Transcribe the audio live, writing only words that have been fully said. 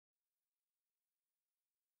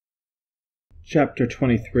Chapter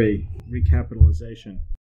 23, Recapitalization.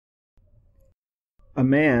 A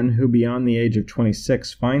man who beyond the age of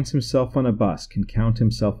 26 finds himself on a bus can count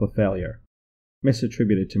himself a failure.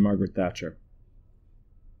 Misattributed to Margaret Thatcher.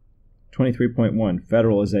 23.1,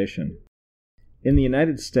 Federalization. In the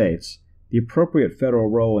United States, the appropriate federal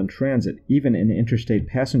role in transit, even in interstate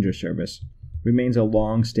passenger service, remains a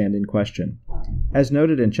long-standing question. As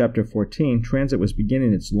noted in Chapter 14, transit was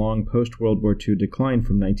beginning its long post-World War II decline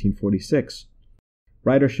from 1946.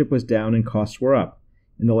 Ridership was down and costs were up.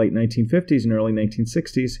 In the late 1950s and early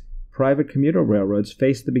 1960s, private commuter railroads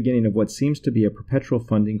faced the beginning of what seems to be a perpetual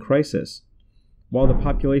funding crisis. While the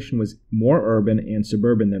population was more urban and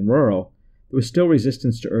suburban than rural, there was still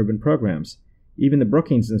resistance to urban programs. Even the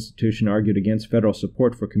Brookings Institution argued against federal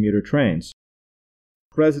support for commuter trains.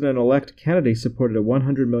 President-elect Kennedy supported a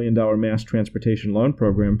 $100 million mass transportation loan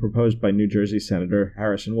program proposed by New Jersey Senator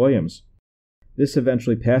Harrison Williams. This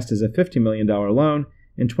eventually passed as a $50 million loan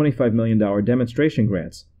and $25 million demonstration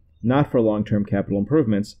grants, not for long-term capital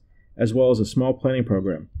improvements, as well as a small planning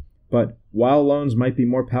program. But while loans might be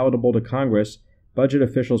more palatable to Congress, budget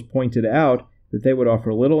officials pointed out that they would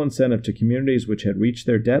offer little incentive to communities which had reached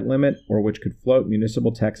their debt limit or which could float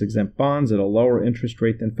municipal tax-exempt bonds at a lower interest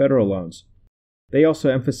rate than federal loans. They also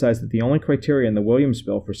emphasized that the only criteria in the Williams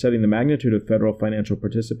bill for setting the magnitude of federal financial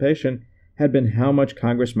participation had been how much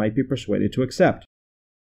Congress might be persuaded to accept.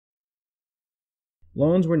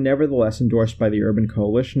 Loans were nevertheless endorsed by the Urban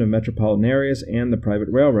Coalition of Metropolitan Areas and the private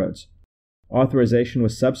railroads. Authorization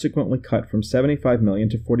was subsequently cut from $75 million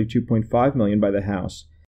to $42.5 million by the House,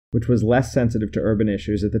 which was less sensitive to urban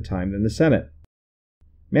issues at the time than the Senate.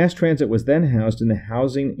 Mass transit was then housed in the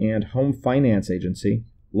Housing and Home Finance Agency,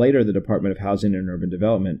 later the Department of Housing and Urban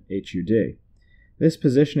Development, HUD. This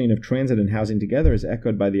positioning of transit and housing together is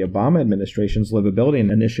echoed by the Obama administration's livability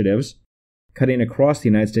initiatives, cutting across the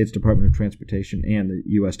United States Department of Transportation and the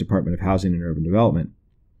U.S. Department of Housing and Urban Development.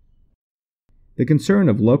 The concern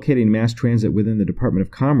of locating mass transit within the Department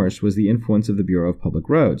of Commerce was the influence of the Bureau of Public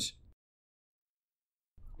Roads.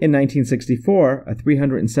 In 1964, a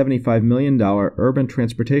 $375 million urban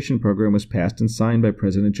transportation program was passed and signed by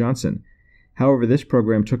President Johnson. However, this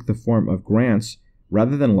program took the form of grants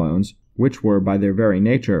rather than loans, which were, by their very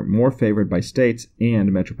nature, more favored by states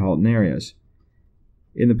and metropolitan areas.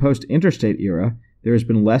 In the post-interstate era, there has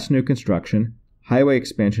been less new construction, highway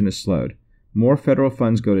expansion has slowed, more federal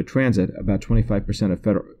funds go to transit, about 25% of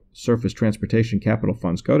federal surface transportation capital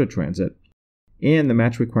funds go to transit, and the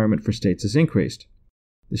match requirement for states has increased.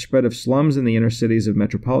 The spread of slums in the inner cities of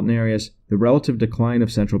metropolitan areas, the relative decline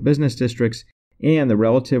of central business districts, and the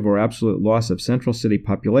relative or absolute loss of central city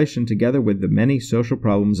population, together with the many social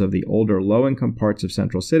problems of the older low-income parts of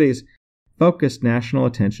central cities, focused national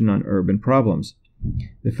attention on urban problems.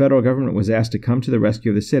 The federal government was asked to come to the rescue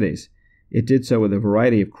of the cities. It did so with a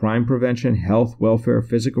variety of crime prevention, health, welfare,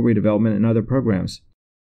 physical redevelopment, and other programs.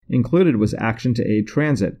 Included was action to aid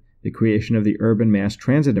transit, the creation of the Urban Mass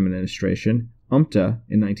Transit Administration, UMTA,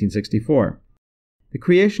 in 1964. The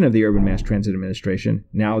creation of the Urban Mass Transit Administration,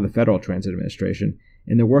 now the Federal Transit Administration,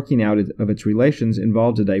 and the working out of its relations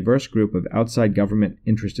involved a diverse group of outside government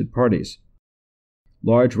interested parties.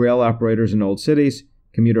 Large rail operators in old cities,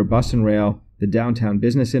 commuter bus and rail, the downtown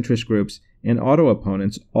business interest groups, and auto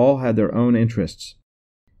opponents all had their own interests.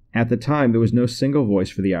 At the time, there was no single voice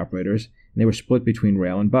for the operators, and they were split between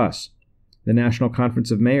rail and bus. The National Conference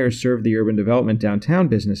of Mayors served the urban development downtown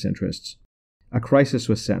business interests. A crisis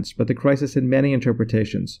was sensed, but the crisis had many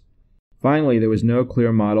interpretations. Finally, there was no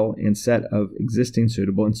clear model and set of existing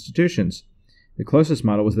suitable institutions. The closest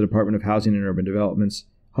model was the Department of Housing and Urban Development's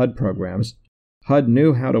HUD programs. HUD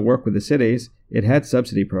knew how to work with the cities. It had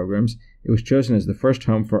subsidy programs. It was chosen as the first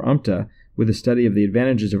home for UMTA, with a study of the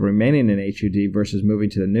advantages of remaining in HUD versus moving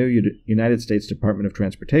to the new United States Department of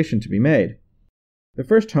Transportation to be made. The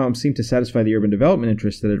first home seemed to satisfy the urban development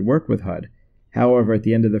interests that had worked with HUD. However, at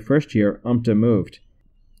the end of the first year, UMTA moved.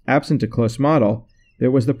 Absent a close model, there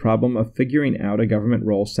was the problem of figuring out a government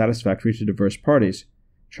role satisfactory to diverse parties.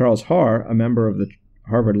 Charles Haar, a member of the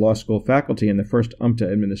Harvard Law School faculty and the first UMTA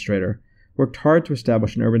administrator, worked hard to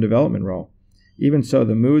establish an urban development role. Even so,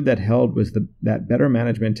 the mood that held was that better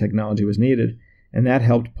management technology was needed, and that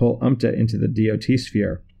helped pull UMTA into the DOT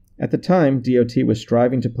sphere. At the time, DOT was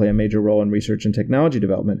striving to play a major role in research and technology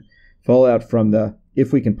development, fallout from the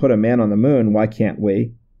 "if we can put a man on the moon, why can't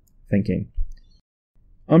we?" thinking.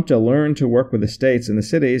 UMTA learned to work with the states and the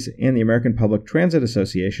cities, and the American Public Transit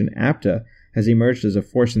Association, APTA, has emerged as a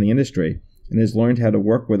force in the industry and has learned how to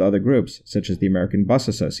work with other groups, such as the American Bus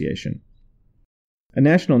Association. A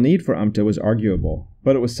national need for UMTA was arguable,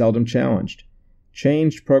 but it was seldom challenged.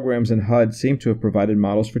 Changed programs in HUD seem to have provided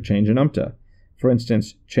models for change in UMTA. For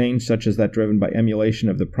instance, change such as that driven by emulation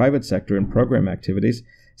of the private sector in program activities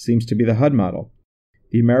seems to be the HUD model.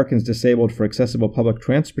 The Americans Disabled for Accessible Public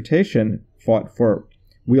Transportation fought for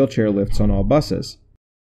wheelchair lifts on all buses.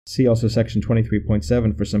 See also Section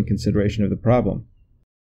 23.7 for some consideration of the problem.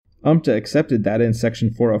 UMTA accepted that in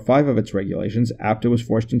Section 405 of its regulations, APTA was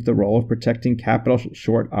forced into the role of protecting capital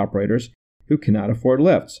short operators who cannot afford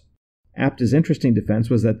lifts. APTA's interesting defense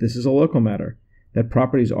was that this is a local matter, that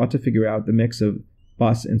properties ought to figure out the mix of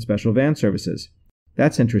bus and special van services.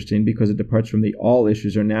 That's interesting because it departs from the all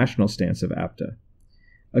issues are national stance of APTA.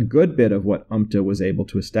 A good bit of what UMTA was able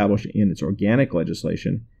to establish in its organic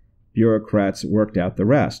legislation, bureaucrats worked out the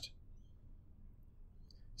rest.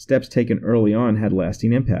 Steps taken early on had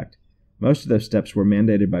lasting impact. Most of those steps were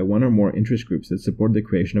mandated by one or more interest groups that supported the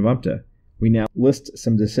creation of UMTA. We now list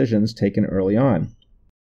some decisions taken early on.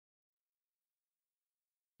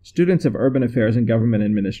 Students of urban affairs and government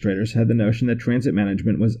administrators had the notion that transit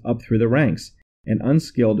management was up through the ranks, and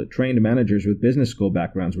unskilled, trained managers with business school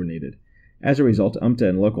backgrounds were needed. As a result, UMTA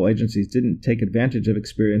and local agencies didn't take advantage of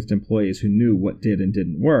experienced employees who knew what did and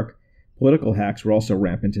didn't work. Political hacks were also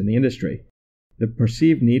rampant in the industry. The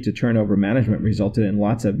perceived need to turn over management resulted in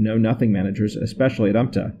lots of know-nothing managers, especially at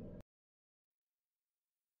UMTA.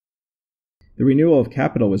 The renewal of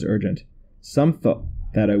capital was urgent. Some thought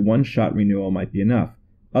that a one-shot renewal might be enough.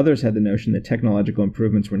 Others had the notion that technological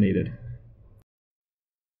improvements were needed.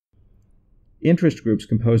 Interest groups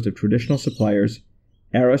composed of traditional suppliers,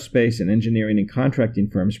 aerospace and engineering and contracting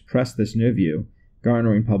firms pressed this new view,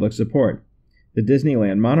 garnering public support. The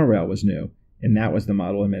Disneyland monorail was new, and that was the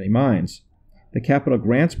model in many minds. The capital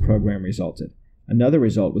grants program resulted. Another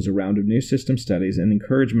result was a round of new system studies and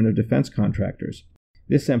encouragement of defense contractors.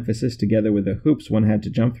 This emphasis, together with the hoops one had to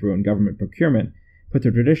jump through in government procurement, put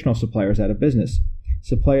the traditional suppliers out of business.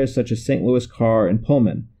 Suppliers such as St. Louis Car and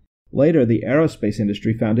Pullman. Later, the aerospace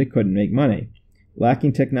industry found it couldn't make money.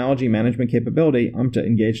 Lacking technology management capability, UMTA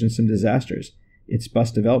engaged in some disasters. Its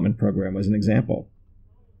bus development program was an example.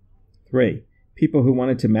 3. People who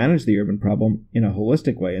wanted to manage the urban problem in a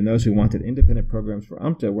holistic way and those who wanted independent programs for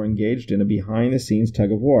UMTA were engaged in a behind-the-scenes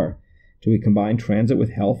tug-of-war. Do we combine transit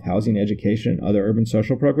with health, housing, education, and other urban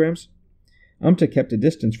social programs? UMTA kept a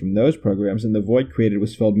distance from those programs, and the void created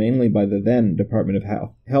was filled mainly by the then Department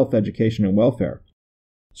of Health, Education, and Welfare.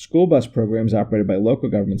 School bus programs operated by local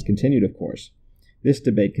governments continued, of course. This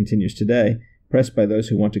debate continues today, pressed by those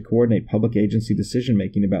who want to coordinate public agency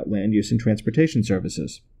decision-making about land use and transportation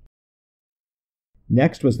services.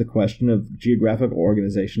 Next was the question of geographical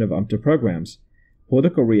organization of UMTA programs.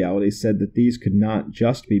 Political realities said that these could not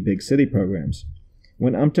just be big city programs.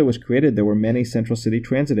 When UMTA was created, there were many central city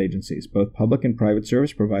transit agencies, both public and private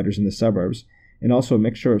service providers in the suburbs, and also a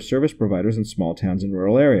mixture of service providers in small towns and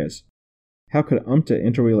rural areas. How could UMTA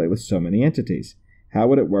interrelate with so many entities? How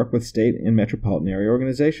would it work with state and metropolitan area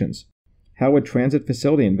organizations? How would transit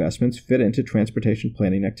facility investments fit into transportation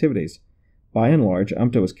planning activities? By and large,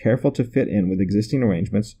 UMTA was careful to fit in with existing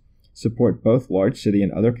arrangements, support both large city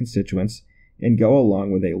and other constituents, and go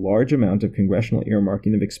along with a large amount of congressional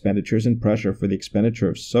earmarking of expenditures and pressure for the expenditure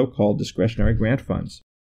of so-called discretionary grant funds.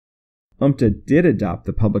 UMTA did adopt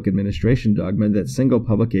the public administration dogma that single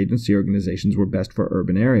public agency organizations were best for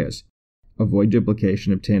urban areas. Avoid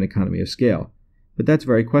duplication, obtain economy of scale. But that's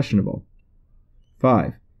very questionable.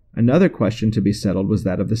 5. Another question to be settled was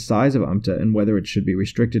that of the size of UMTA and whether it should be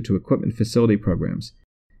restricted to equipment facility programs.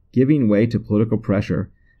 Giving way to political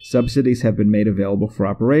pressure, subsidies have been made available for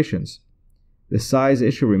operations. The size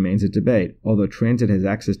issue remains a debate, although transit has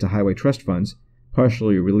access to highway trust funds,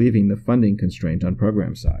 partially relieving the funding constraint on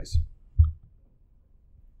program size.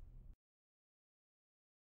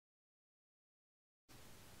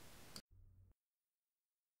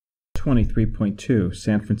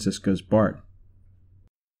 San Francisco's BART.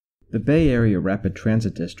 The Bay Area Rapid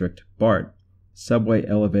Transit District, BART, Subway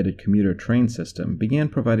Elevated Commuter Train System, began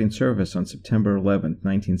providing service on September 11,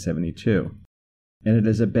 1972. And it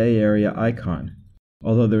is a Bay Area icon.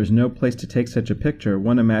 Although there is no place to take such a picture,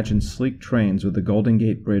 one imagines sleek trains with the Golden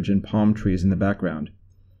Gate Bridge and palm trees in the background.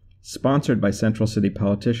 Sponsored by Central City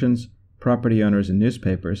politicians, property owners, and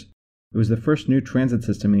newspapers, it was the first new transit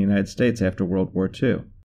system in the United States after World War II.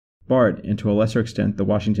 BART, and to a lesser extent the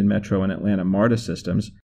Washington Metro and Atlanta MARTA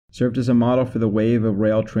systems, served as a model for the wave of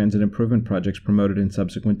rail transit improvement projects promoted in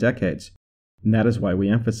subsequent decades, and that is why we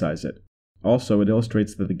emphasize it. Also, it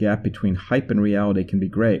illustrates that the gap between hype and reality can be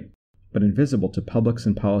great, but invisible to publics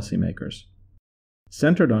and policymakers.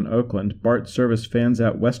 Centered on Oakland, BART service fans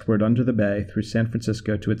out westward under the bay through San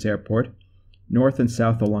Francisco to its airport, north and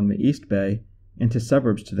south along the East Bay, and to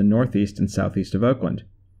suburbs to the northeast and southeast of Oakland.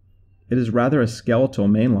 It is rather a skeletal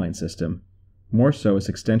mainline system. more so as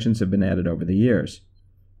extensions have been added over the years.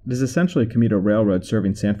 It is essentially a commuter railroad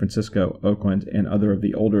serving San Francisco, Oakland, and other of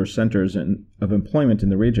the older centers of employment in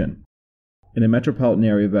the region. In a metropolitan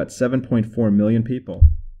area of about 7.4 million people,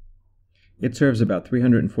 it serves about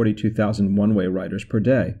 342,000 one-way riders per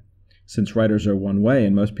day. Since riders are one-way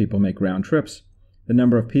and most people make round trips, the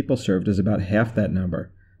number of people served is about half that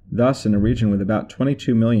number. Thus, in a region with about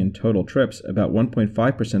 22 million total trips, about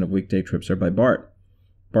 1.5% of weekday trips are by BART.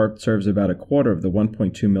 BART serves about a quarter of the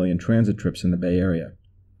 1.2 million transit trips in the Bay Area.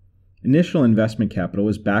 Initial investment capital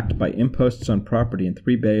is backed by imposts on property in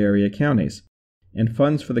 3 Bay Area counties, and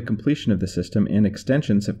funds for the completion of the system and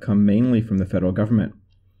extensions have come mainly from the federal government.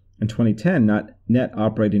 In 2010, net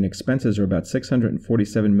operating expenses are about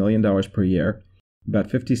 $647 million per year. About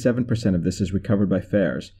 57% of this is recovered by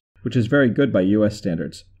fares, which is very good by U.S.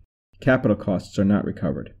 standards. Capital costs are not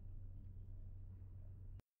recovered.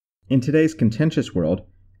 In today's contentious world,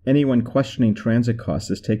 anyone questioning transit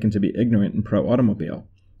costs is taken to be ignorant and pro-automobile.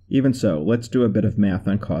 Even so, let's do a bit of math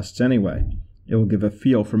on costs anyway. It will give a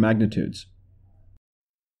feel for magnitudes.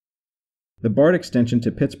 The BART extension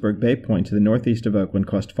to Pittsburgh Bay Point to the northeast of Oakland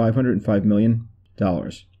cost $505 million,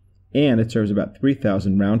 and it serves about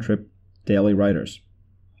 3,000 round-trip daily riders.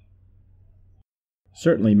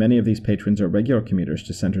 Certainly, many of these patrons are regular commuters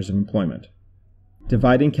to centers of employment.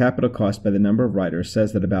 Dividing capital cost by the number of riders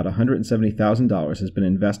says that about $170,000 has been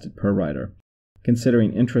invested per rider.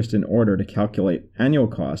 Considering interest in order to calculate annual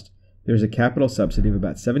cost, there is a capital subsidy of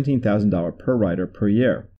about $17,000 per rider per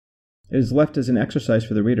year. It is left as an exercise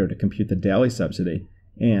for the reader to compute the daily subsidy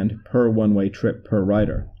and per one-way trip per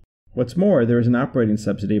rider. What's more, there is an operating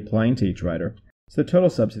subsidy applying to each rider, so the total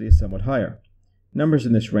subsidy is somewhat higher. Numbers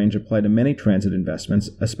in this range apply to many transit investments,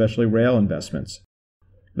 especially rail investments.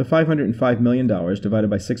 The $505 million divided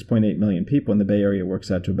by 6.8 million people in the Bay Area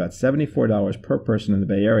works out to about $74 per person in the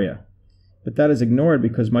Bay Area. But that is ignored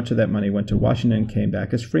because much of that money went to Washington and came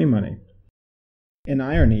back as free money. An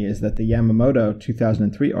irony is that the Yamamoto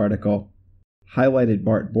 2003 article highlighted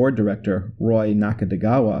BART board director Roy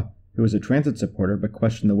Nakagawa, who was a transit supporter but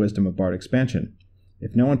questioned the wisdom of BART expansion.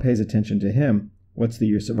 If no one pays attention to him, what's the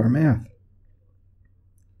use of our math?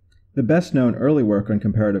 The best-known early work on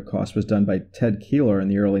comparative costs was done by Ted Keeler in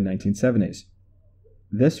the early 1970s.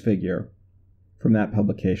 This figure from that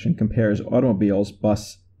publication compares automobiles,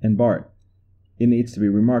 bus, and BART. It needs to be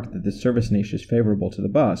remarked that this service niche is favorable to the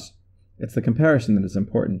bus. It's the comparison that is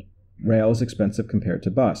important. Rail is expensive compared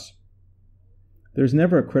to bus. There's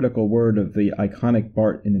never a critical word of the iconic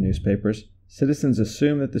BART in the newspapers. Citizens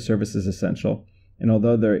assume that the service is essential, and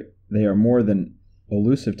although they are more than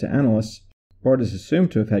elusive to analysts, BART is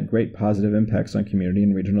assumed to have had great positive impacts on community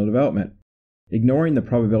and regional development. Ignoring the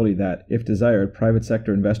probability that, if desired, private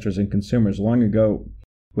sector investors and consumers long ago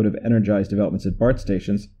would have energized developments at BART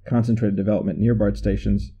stations, concentrated development near BART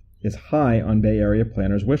stations is high on Bay Area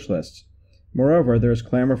planners' wish lists. Moreover, there is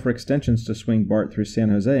clamor for extensions to swing BART through San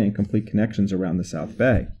Jose and complete connections around the South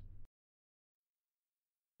Bay.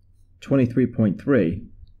 23.3.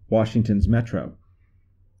 Washington's Metro.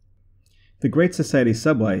 The Great Society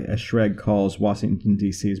Subway, as Schrag calls Washington,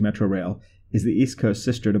 D.C.'s Metro Rail, is the East Coast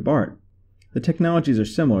sister to BART. The technologies are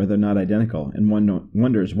similar, though not identical, and one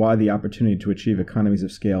wonders why the opportunity to achieve economies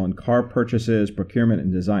of scale in car purchases, procurement,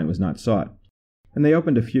 and design was not sought. And they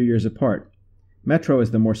opened a few years apart. Metro is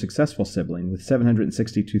the more successful sibling, with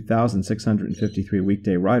 762,653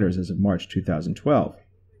 weekday riders as of March 2012.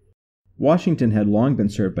 Washington had long been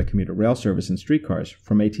served by commuter rail service and streetcars,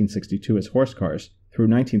 from 1862 as horse cars through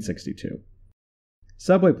 1962.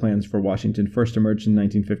 Subway plans for Washington first emerged in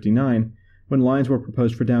 1959, when lines were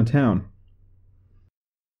proposed for downtown.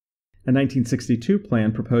 A 1962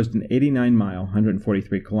 plan proposed an 89-mile,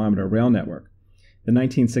 143-kilometer rail network. The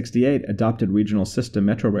 1968 adopted regional system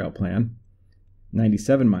Metro Rail plan,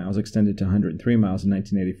 97 miles extended to 103 miles in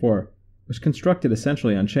 1984, was constructed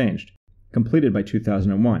essentially unchanged, completed by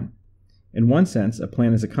 2001. In one sense, a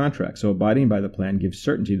plan is a contract, so abiding by the plan gives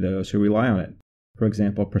certainty to those who rely on it, for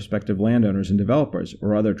example, prospective landowners and developers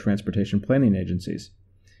or other transportation planning agencies.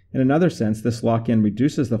 In another sense, this lock-in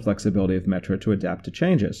reduces the flexibility of Metro to adapt to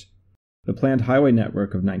changes. The planned highway network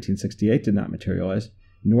of 1968 did not materialize,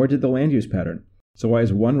 nor did the land use pattern, so why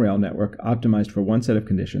is one rail network optimized for one set of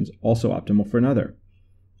conditions also optimal for another?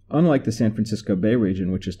 Unlike the San Francisco Bay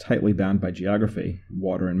region, which is tightly bound by geography,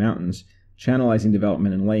 water and mountains, channelizing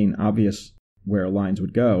development and laying obvious where lines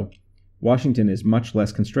would go, Washington is much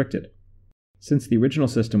less constricted. Since the original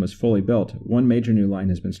system was fully built, one major new line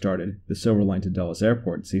has been started, the Silver Line to Dulles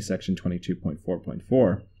Airport, see section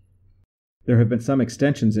 22.4.4. There have been some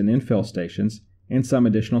extensions in infill stations, and some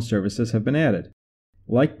additional services have been added.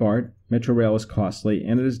 Like BART, Metrorail is costly,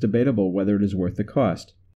 and it is debatable whether it is worth the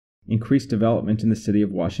cost. Increased development in the city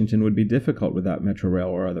of Washington would be difficult without Metrorail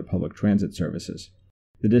or other public transit services.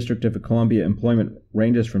 The District of Columbia employment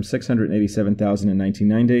ranges from 687,000 in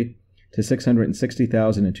 1990 to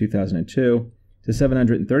 660,000 in 2002 to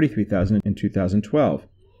 733,000 in 2012,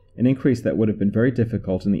 an increase that would have been very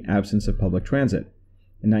difficult in the absence of public transit.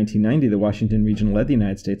 In 1990, the Washington region led the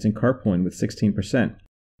United States in carpooling with 16%,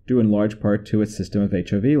 due in large part to its system of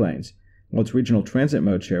HOV lanes, while its regional transit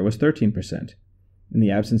mode share was 13%. In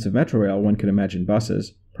the absence of Metrorail, one could imagine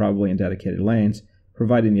buses, probably in dedicated lanes,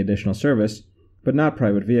 providing the additional service, but not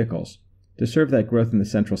private vehicles. To serve that growth in the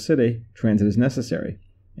central city, transit is necessary.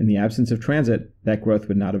 In the absence of transit, that growth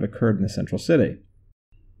would not have occurred in the central city.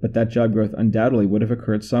 But that job growth undoubtedly would have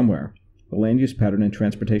occurred somewhere. The land use pattern and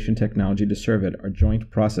transportation technology to serve it are joint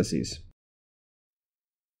processes.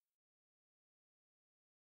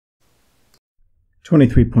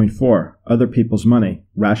 (23.4) Other people's money,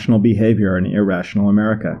 rational behavior in irrational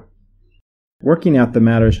America. Working out the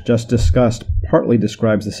matters just discussed partly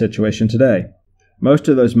describes the situation today. Most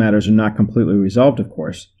of those matters are not completely resolved, of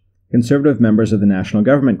course. Conservative members of the national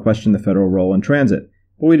government question the federal role in transit,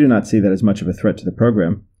 but we do not see that as much of a threat to the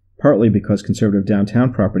program, partly because conservative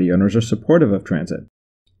downtown property owners are supportive of transit.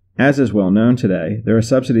 As is well known today, there are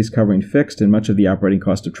subsidies covering fixed and much of the operating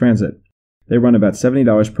cost of transit. They run about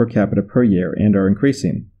 $70 per capita per year and are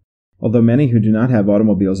increasing. Although many who do not have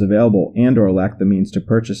automobiles available and/or lack the means to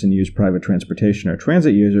purchase and use private transportation are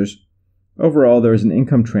transit users, overall there is an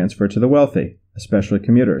income transfer to the wealthy, especially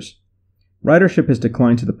commuters. Ridership has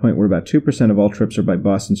declined to the point where about 2% of all trips are by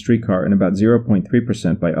bus and streetcar and about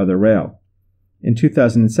 0.3% by other rail. In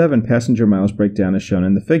 2007, passenger miles break down as shown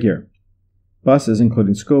in the figure. Buses,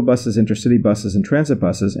 including school buses, intercity buses, and transit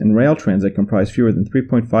buses, and rail transit comprise fewer than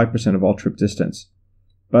 3.5% of all trip distance.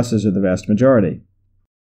 Buses are the vast majority.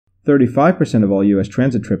 35% of all U.S.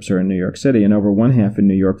 transit trips are in New York City, and over one-half in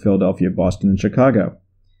New York, Philadelphia, Boston, and Chicago.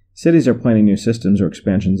 Cities are planning new systems or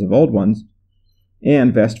expansions of old ones,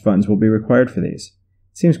 and vast funds will be required for these.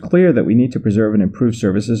 It seems clear that we need to preserve and improve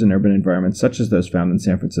services in urban environments such as those found in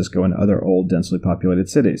San Francisco and other old, densely populated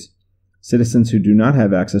cities. Citizens who do not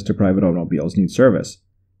have access to private automobiles need service,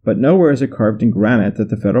 but nowhere is it carved in granite that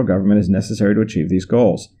the federal government is necessary to achieve these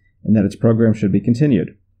goals, and that its program should be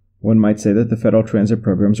continued. One might say that the federal transit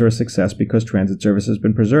programs are a success because transit service has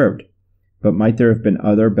been preserved. But might there have been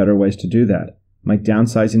other, better ways to do that? Might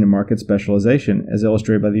downsizing and market specialization, as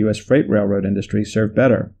illustrated by the U.S. freight railroad industry, serve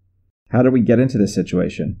better? How did we get into this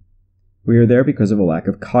situation? We are there because of a lack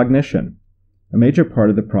of cognition. A major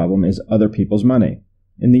part of the problem is other people's money.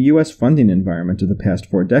 In the U.S. funding environment of the past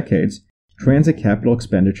 4 decades, transit capital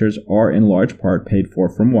expenditures are in large part paid for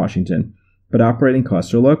from Washington, but operating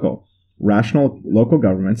costs are local. Rational local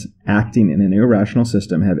governments, acting in an irrational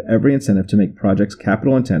system, have every incentive to make projects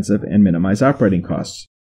capital-intensive and minimize operating costs.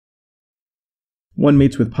 One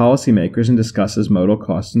meets with policymakers and discusses modal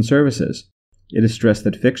costs and services. It is stressed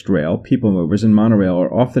that fixed rail, people movers, and monorail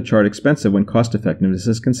are off-the-chart expensive when cost-effectiveness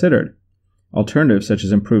is considered. Alternatives such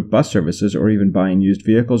as improved bus services or even buying used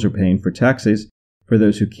vehicles or paying for taxis for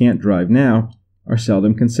those who can't drive now are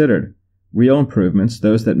seldom considered. Real improvements,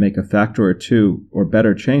 those that make a factor or two or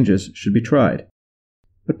better changes, should be tried.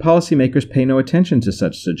 But policymakers pay no attention to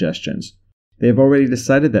such suggestions. They have already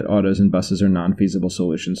decided that autos and buses are non-feasible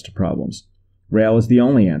solutions to problems. Rail is the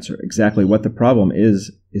only answer. Exactly what the problem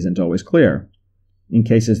isn't always clear. In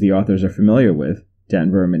cases the authors are familiar with,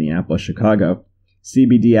 Denver, Minneapolis, Chicago,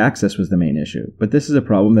 CBD access was the main issue, but this is a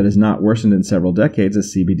problem that has not worsened in several decades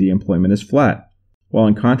as CBD employment is flat, while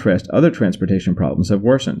in contrast other transportation problems have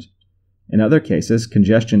worsened. In other cases,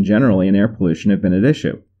 congestion generally and air pollution have been at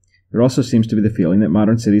issue. There also seems to be the feeling that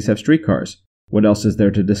modern cities have streetcars. What else is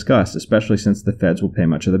there to discuss, especially since the feds will pay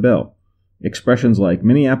much of the bill? Expressions like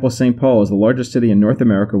Minneapolis-St. Paul is the largest city in North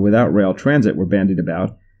America without rail transit were bandied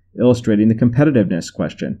about, illustrating the competitiveness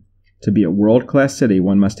question. To be a world-class city,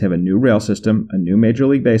 one must have a new rail system, a new Major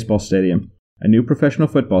League Baseball stadium, a new professional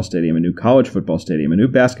football stadium, a new college football stadium, a new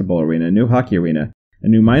basketball arena, a new hockey arena, a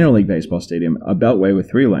new minor league baseball stadium, a beltway with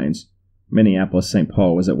 3 lanes. Minneapolis-St.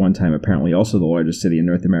 Paul was at one time apparently also the largest city in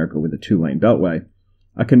North America with a 2-lane beltway,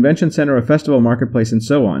 a convention center, a festival marketplace, and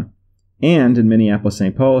so on. And in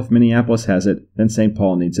Minneapolis-St. Paul, if Minneapolis has it, then St.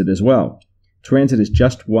 Paul needs it as well. Transit is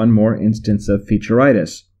just one more instance of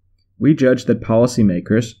featureitis. We judge that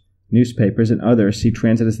policymakers, newspapers, and others see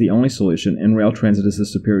transit as the only solution and rail transit as the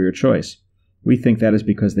superior choice. We think that is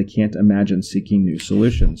because they can't imagine seeking new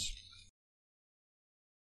solutions.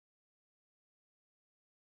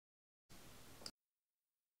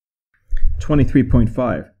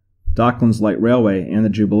 (23.5) Docklands Light Railway and the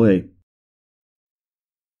Jubilee.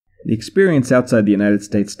 The experience outside the United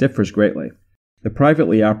States differs greatly. The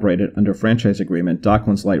privately operated under franchise agreement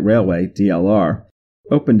Docklands Light Railway, DLR,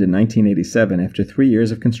 opened in 1987 after 3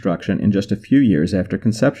 years of construction and just a few years after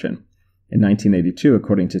conception. In 1982,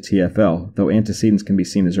 according to TfL, though antecedents can be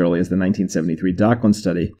seen as early as the 1973 Dockland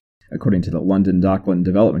study, according to the London Dockland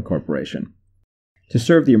Development Corporation, to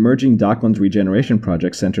serve the emerging Docklands regeneration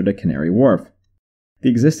project centered at Canary Wharf. The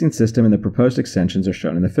existing system and the proposed extensions are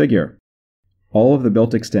shown in the figure. All of the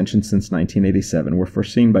built extensions since 1987 were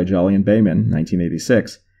foreseen by Jolly and Bayman,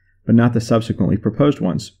 1986, but not the subsequently proposed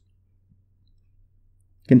ones.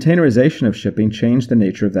 Containerization of shipping changed the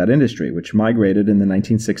nature of that industry, which migrated in the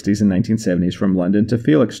 1960s and 1970s from London to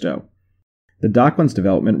Felixstowe. The Docklands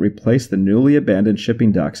development replaced the newly abandoned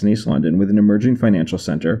shipping docks in East London with an emerging financial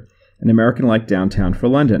center, an American-like downtown for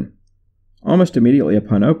London. Almost immediately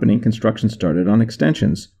upon opening, construction started on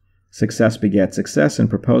extensions. Success begat success, and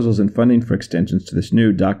proposals and funding for extensions to this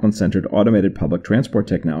new Dockland-centered automated public transport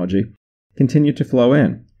technology continued to flow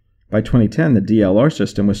in. By 2010, the DLR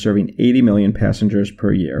system was serving 80 million passengers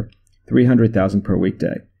per year, 300,000 per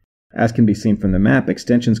weekday. As can be seen from the map,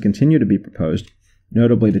 extensions continue to be proposed,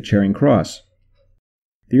 notably to Charing Cross.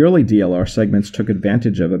 The early DLR segments took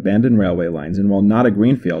advantage of abandoned railway lines, and while not a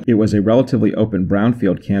greenfield, it was a relatively open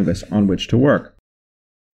brownfield canvas on which to work.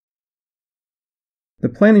 The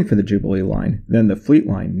planning for the Jubilee Line, then the Fleet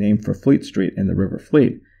Line, named for Fleet Street and the River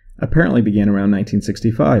Fleet, apparently began around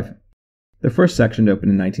 1965. The first section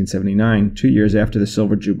opened in 1979, 2 years after the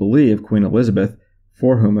Silver Jubilee of Queen Elizabeth,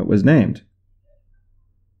 for whom it was named.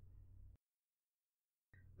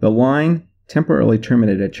 The line temporarily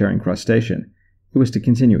terminated at Charing Cross Station. It was to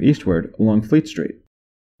continue eastward along Fleet Street.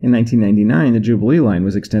 In 1999, the Jubilee Line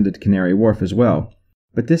was extended to Canary Wharf as well,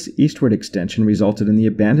 but this eastward extension resulted in the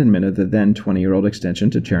abandonment of the then 20-year-old extension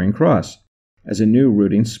to Charing Cross, as a new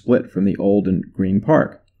routing split from the old and Green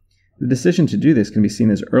Park. The decision to do this can be seen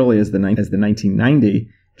as early as the 1990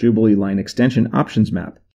 Jubilee Line extension options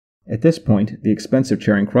map. At this point, the expensive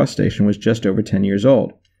Charing Cross station was just over 10 years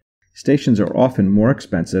old. Stations are often more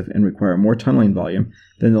expensive and require more tunneling volume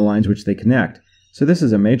than the lines which they connect, so this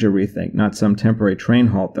is a major rethink, not some temporary train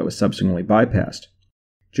halt that was subsequently bypassed.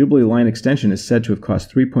 Jubilee Line extension is said to have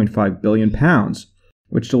cost £3.5 billion,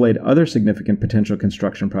 which delayed other significant potential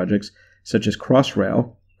construction projects such as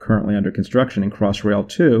Crossrail, currently under construction, and Crossrail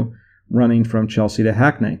 2, running from Chelsea to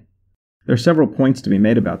Hackney. There are several points to be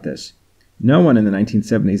made about this. No one in the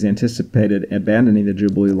 1970s anticipated abandoning the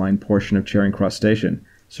Jubilee Line portion of Charing Cross Station,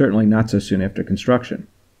 certainly not so soon after construction.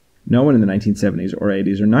 No one in the 1970s or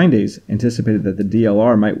 80s or 90s anticipated that the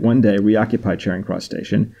DLR might one day reoccupy Charing Cross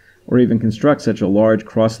Station, or even construct such a large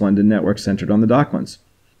cross-London network centered on the Docklands.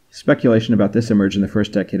 Speculation about this emerged in the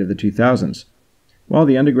first decade of the 2000s. While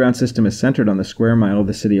the underground system is centered on the square mile of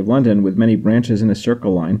the City of London with many branches in a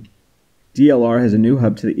circle line, DLR has a new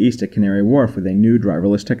hub to the east at Canary Wharf with a new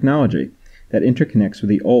driverless technology that interconnects with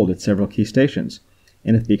the old at several key stations,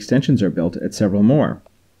 and if the extensions are built, at several more.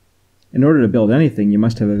 In order to build anything, you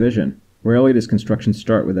must have a vision. Rarely does construction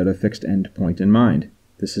start without a fixed end point in mind.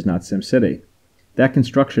 This is not SimCity. That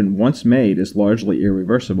construction, once made, is largely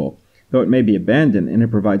irreversible, though it may be abandoned and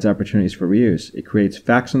it provides opportunities for reuse. It creates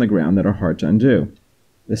facts on the ground that are hard to undo.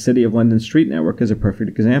 The City of London street network is a perfect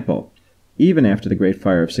example. Even after the Great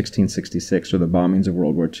Fire of 1666 or the bombings of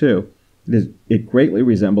World War II, it greatly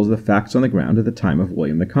resembles the facts on the ground at the time of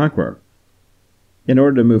William the Conqueror. In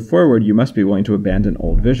order to move forward, you must be willing to abandon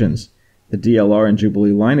old visions. The DLR and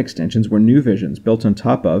Jubilee Line extensions were new visions built on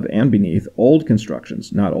top of and beneath old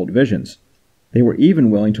constructions, not old visions. They were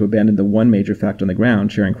even willing to abandon the one major fact on the ground,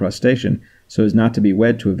 Charing Cross Station, so as not to be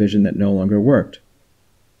wed to a vision that no longer worked.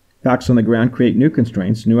 Facts on the ground create new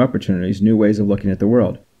constraints, new opportunities, new ways of looking at the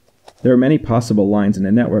world. There are many possible lines in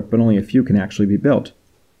a network, but only a few can actually be built.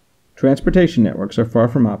 Transportation networks are far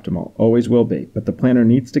from optimal, always will be, but the planner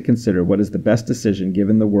needs to consider what is the best decision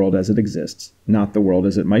given the world as it exists, not the world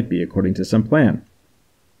as it might be according to some plan.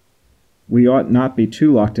 We ought not be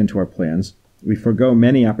too locked into our plans. We forego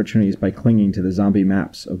many opportunities by clinging to the zombie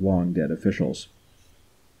maps of long-dead officials.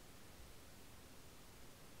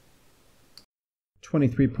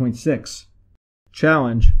 23.6.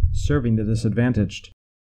 Challenge: Serving the disadvantaged.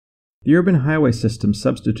 The urban highway system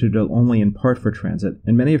substituted only in part for transit,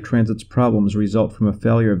 and many of transit's problems result from a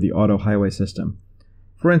failure of the auto highway system.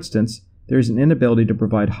 For instance, there is an inability to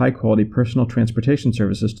provide high-quality personal transportation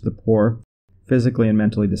services to the poor, physically and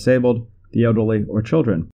mentally disabled, the elderly, or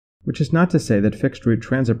children, which is not to say that fixed-route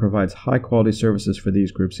transit provides high-quality services for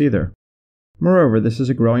these groups either. Moreover, this is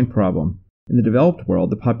a growing problem. In the developed world,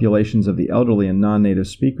 the populations of the elderly and non-native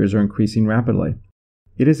speakers are increasing rapidly.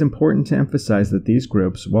 It is important to emphasize that these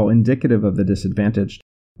groups, while indicative of the disadvantaged,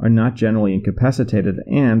 are not generally incapacitated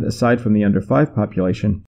and, aside from the under 5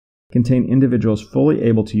 population, contain individuals fully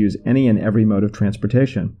able to use any and every mode of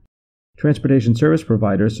transportation. Transportation service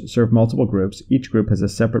providers serve multiple groups. Each group has a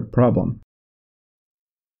separate problem.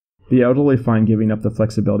 The elderly find giving up the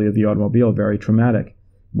flexibility of the automobile very traumatic.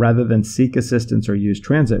 Rather than seek assistance or use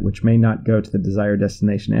transit, which may not go to the desired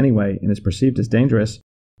destination anyway and is perceived as dangerous,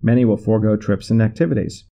 many will forego trips and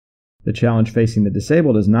activities. The challenge facing the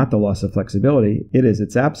disabled is not the loss of flexibility, it is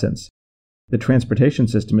its absence. The transportation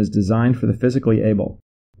system is designed for the physically able.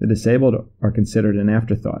 The disabled are considered an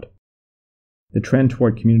afterthought. The trend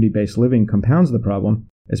toward community-based living compounds the problem,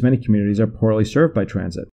 as many communities are poorly served by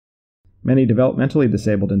transit. Many developmentally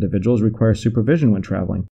disabled individuals require supervision when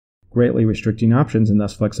traveling, greatly restricting options and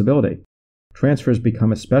thus flexibility. Transfers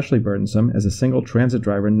become especially burdensome as a single transit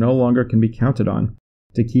driver no longer can be counted on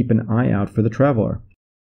to keep an eye out for the traveler.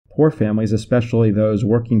 Poor families, especially those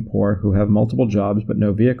working poor who have multiple jobs but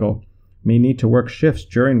no vehicle, may need to work shifts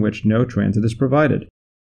during which no transit is provided.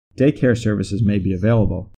 Daycare services may be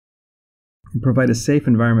available and provide a safe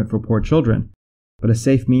environment for poor children, but a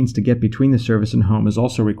safe means to get between the service and home is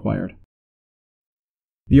also required.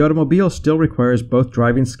 The automobile still requires both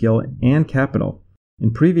driving skill and capital.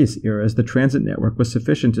 In previous eras, the transit network was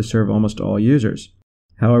sufficient to serve almost all users.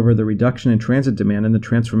 However, the reduction in transit demand and the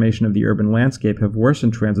transformation of the urban landscape have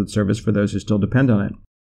worsened transit service for those who still depend on it.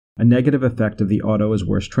 A negative effect of the auto is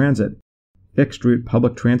worse transit. Fixed-route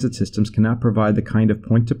public transit systems cannot provide the kind of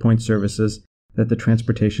point-to-point services that the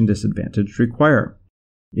transportation disadvantaged require.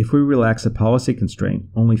 If we relax a policy constraint,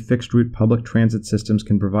 only fixed-route public transit systems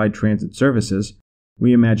can provide transit services.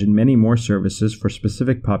 We imagine many more services for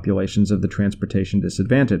specific populations of the transportation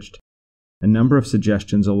disadvantaged. A number of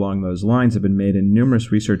suggestions along those lines have been made in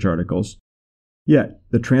numerous research articles. Yet,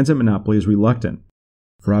 the transit monopoly is reluctant,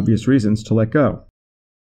 for obvious reasons, to let go.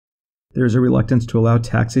 There is a reluctance to allow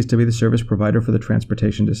taxis to be the service provider for the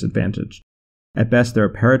transportation disadvantaged. At best, there are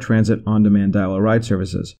paratransit on-demand dial-a-ride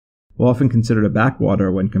services, while often considered a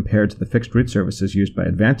backwater when compared to the fixed-route services used by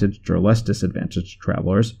advantaged or less disadvantaged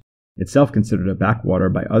travelers, itself considered a backwater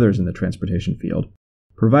by others in the transportation field.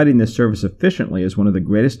 Providing this service efficiently is one of the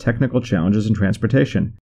greatest technical challenges in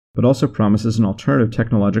transportation, but also promises an alternative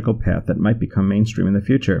technological path that might become mainstream in the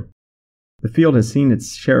future. The field has seen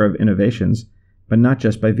its share of innovations, but not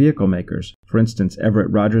just by vehicle makers. For instance,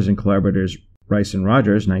 Everett Rogers and collaborators Rice and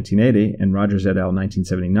Rogers, 1980, and Rogers et al.,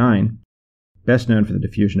 1979, best known for the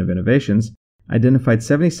diffusion of innovations, identified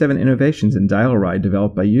 77 innovations in dial-a-ride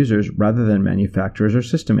developed by users rather than manufacturers or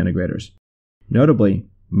system integrators. Notably,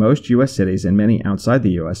 most U.S. cities and many outside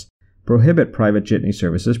the U.S. prohibit private jitney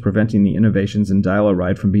services, preventing the innovations in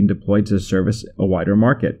dial-a-ride from being deployed to service a wider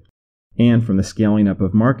market, and from the scaling up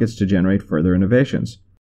of markets to generate further innovations.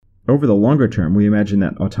 Over the longer term, we imagine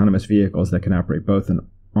that autonomous vehicles that can operate both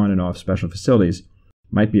on and off special facilities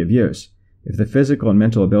might be of use. If the physical and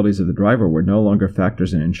mental abilities of the driver were no longer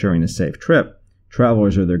factors in ensuring a safe trip,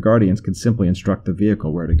 travelers or their guardians could simply instruct the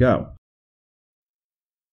vehicle where to go.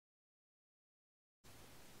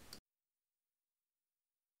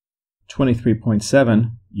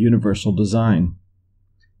 (23.7) Universal Design.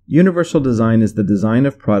 Universal design is the design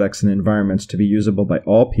of products and environments to be usable by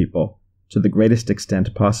all people to the greatest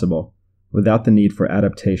extent possible, without the need for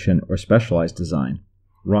adaptation or specialized design.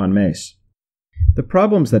 Ron Mace. The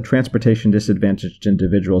problems that transportation disadvantaged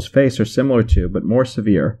individuals face are similar to, but more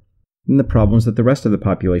severe, than the problems that the rest of the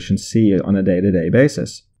population see on a day-to-day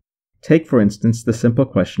basis. Take, for instance, the simple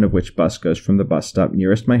question of which bus goes from the bus stop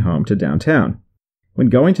nearest my home to downtown. When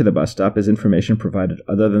going to the bus stop, is information provided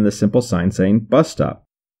other than the simple sign saying bus stop?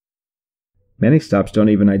 Many stops don't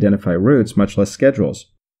even identify routes, much less schedules.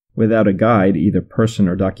 Without a guide, either person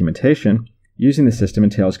or documentation, using the system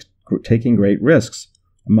entails taking great risks,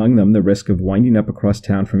 among them the risk of winding up across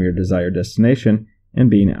town from your desired destination and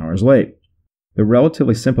being hours late. The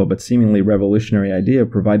relatively simple but seemingly revolutionary idea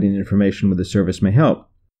of providing information with the service may help.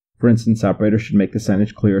 For instance, operators should make the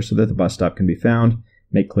signage clear so that the bus stop can be found,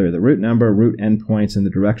 make clear the route number, route endpoints, and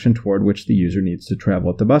the direction toward which the user needs to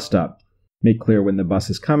travel at the bus stop. Make clear when the bus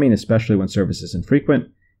is coming, especially when service is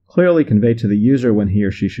infrequent. Clearly convey to the user when he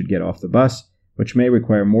or she should get off the bus, which may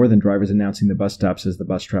require more than drivers announcing the bus stops as the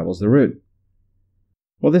bus travels the route.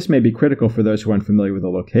 While this may be critical for those who are unfamiliar with the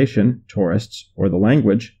location, tourists, or the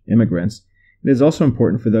language, immigrants, it is also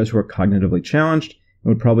important for those who are cognitively challenged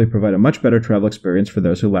and would probably provide a much better travel experience for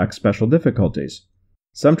those who lack special difficulties.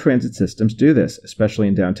 Some transit systems do this, especially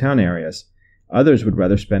in downtown areas. Others would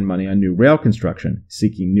rather spend money on new rail construction,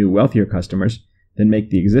 seeking new wealthier customers, than make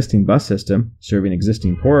the existing bus system, serving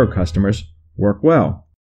existing poorer customers, work well.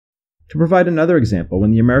 To provide another example,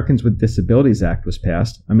 when the Americans with Disabilities Act was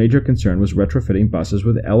passed, a major concern was retrofitting buses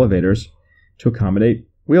with elevators to accommodate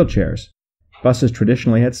wheelchairs. Buses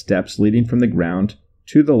traditionally had steps leading from the ground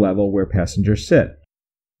to the level where passengers sit.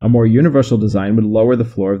 A more universal design would lower the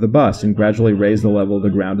floor of the bus and gradually raise the level of the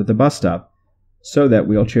ground at the bus stop, so that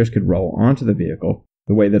wheelchairs could roll onto the vehicle,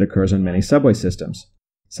 the way that occurs on many subway systems.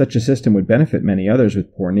 Such a system would benefit many others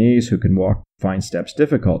with poor knees who can find steps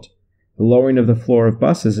difficult. The lowering of the floor of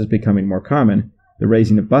buses is becoming more common, the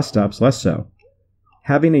raising of bus stops less so.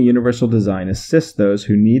 Having a universal design assists those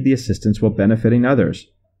who need the assistance while benefiting others.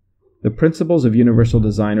 The principles of universal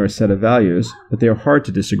design are a set of values, but they are hard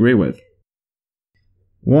to disagree with.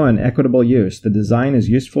 1. Equitable use. The design is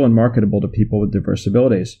useful and marketable to people with diverse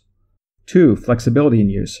abilities. 2. Flexibility in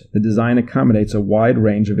use. The design accommodates a wide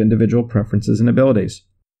range of individual preferences and abilities.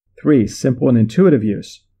 3. Simple and intuitive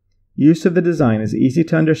use. Use of the design is easy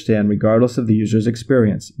to understand regardless of the user's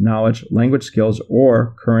experience, knowledge, language skills,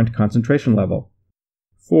 or current concentration level.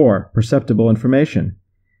 4. Perceptible information.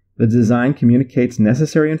 The design communicates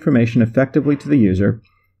necessary information effectively to the user,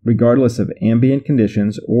 regardless of ambient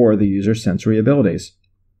conditions or the user's sensory abilities.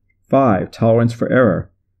 5. Tolerance for error.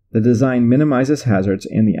 The design minimizes hazards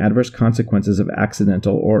and the adverse consequences of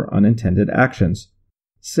accidental or unintended actions.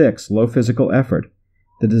 6. Low physical effort.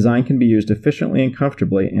 The design can be used efficiently and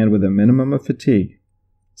comfortably and with a minimum of fatigue.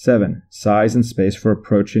 7. Size and space for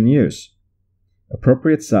approach and use.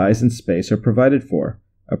 Appropriate size and space are provided for.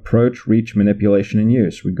 Approach, reach, manipulation, and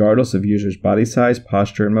use, regardless of user's body size,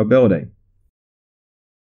 posture, and mobility.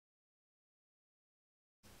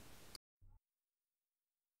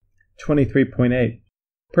 (23.8)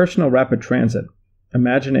 Personal Rapid Transit.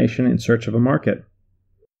 Imagination in search of a market.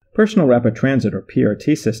 Personal Rapid Transit, or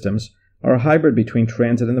PRT systems, are a hybrid between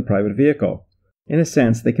transit and the private vehicle. In a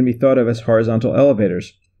sense, they can be thought of as horizontal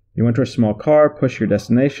elevators. You enter a small car, push your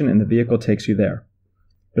destination, and the vehicle takes you there.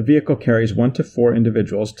 The vehicle carries 1 to 4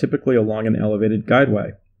 individuals, typically along an elevated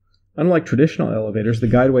guideway. Unlike traditional elevators, the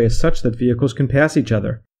guideway is such that vehicles can pass each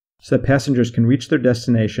other, so that passengers can reach their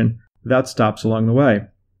destination without stops along the way.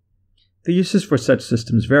 The uses for such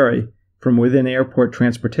systems vary, from within airport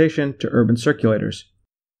transportation to urban circulators.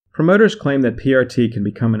 Promoters claim that PRT can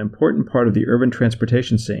become an important part of the urban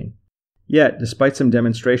transportation scene. Yet, despite some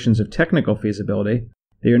demonstrations of technical feasibility,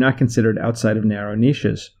 they are not considered outside of narrow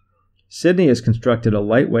niches. Sydney has constructed a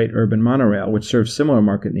lightweight urban monorail which serves similar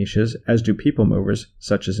market niches, as do people movers,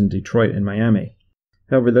 such as in Detroit and Miami.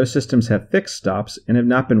 However, those systems have fixed stops and have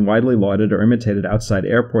not been widely lauded or imitated outside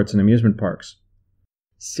airports and amusement parks.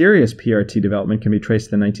 Serious PRT development can be traced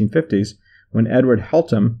to the 1950s, when Edward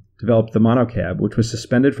Heltham developed the monocab, which was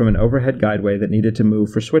suspended from an overhead guideway that needed to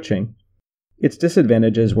move for switching. Its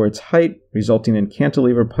disadvantages were its height, resulting in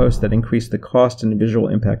cantilever posts that increased the cost and visual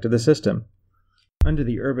impact of the system. Under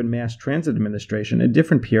the Urban Mass Transit Administration, a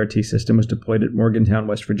different PRT system was deployed at Morgantown,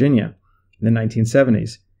 West Virginia, in the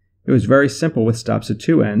 1970s. It was very simple with stops at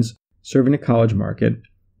 2 ends, serving a college market,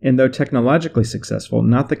 and though technologically successful,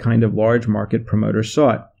 not the kind of large market promoters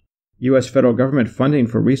sought. U.S. federal government funding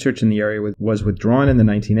for research in the area was withdrawn in the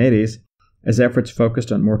 1980s as efforts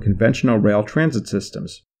focused on more conventional rail transit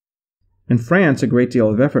systems. In France, a great deal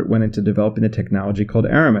of effort went into developing a technology called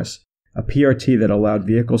Aramis, a PRT that allowed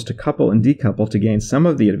vehicles to couple and decouple to gain some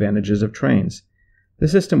of the advantages of trains. The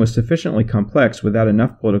system was sufficiently complex without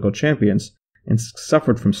enough political champions and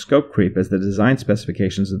suffered from scope creep as the design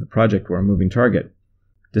specifications of the project were a moving target.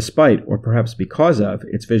 Despite, or perhaps because of,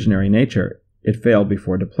 its visionary nature, it failed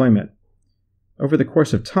before deployment. Over the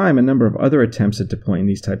course of time, a number of other attempts at deploying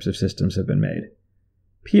these types of systems have been made.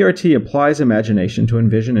 PRT applies imagination to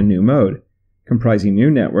envision a new mode, comprising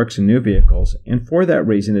new networks and new vehicles, and for that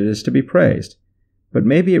reason it is to be praised. But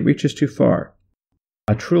maybe it reaches too far.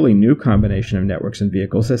 A truly new combination of networks and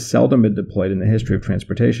vehicles has seldom been deployed in the history of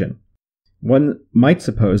transportation. One might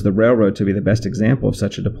suppose the railroad to be the best example of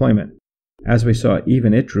such a deployment. As we saw,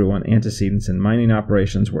 even it drew on antecedents in mining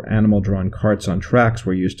operations where animal-drawn carts on tracks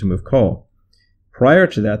were used to move coal. Prior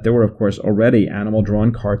to that, there were of course already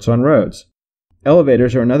animal-drawn carts on roads.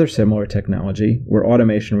 Elevators are another similar technology where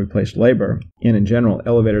automation replaced labor, and in general,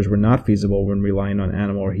 elevators were not feasible when relying on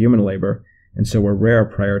animal or human labor, and so were rare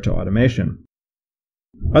prior to automation.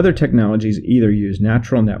 Other technologies either use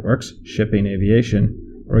natural networks, shipping,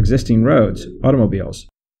 aviation, or existing roads, automobiles.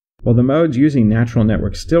 While the modes using natural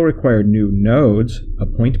networks still require new nodes, a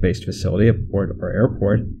point-based facility, a port or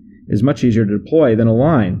airport, is much easier to deploy than a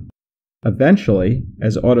line. Eventually,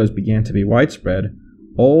 as autos began to be widespread,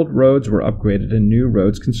 old roads were upgraded and new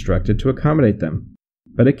roads constructed to accommodate them.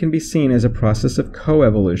 But it can be seen as a process of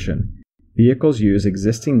co-evolution. Vehicles use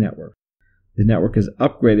existing networks. The network is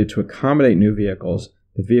upgraded to accommodate new vehicles,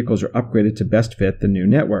 The vehicles are upgraded to best fit the new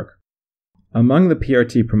network. Among the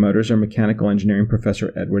PRT promoters are mechanical engineering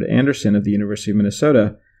professor Edward Anderson of the University of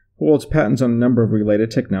Minnesota, who holds patents on a number of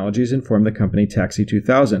related technologies and formed the company Taxi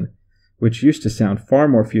 2000, which used to sound far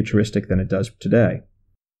more futuristic than it does today.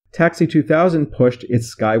 Taxi 2000 pushed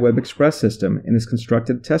its SkyWeb Express system and has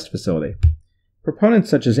constructed a test facility. Proponents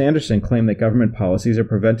such as Anderson claim that government policies are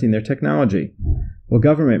preventing their technology. While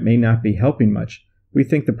government may not be helping much, we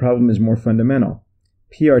think the problem is more fundamental.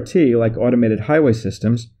 PRT, like automated highway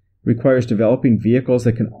systems, requires developing vehicles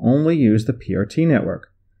that can only use the PRT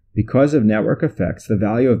network. Because of network effects, the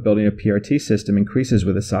value of building a PRT system increases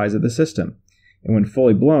with the size of the system, and when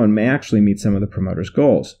fully blown may actually meet some of the promoter's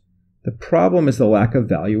goals. The problem is the lack of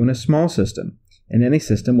value in a small system, and any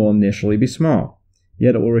system will initially be small,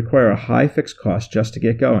 yet it will require a high fixed cost just to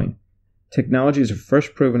get going. Technologies are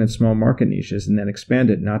first proven in small market niches and then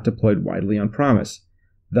expanded, not deployed widely on promise.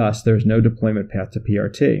 Thus, there is no deployment path to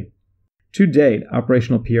PRT. To date,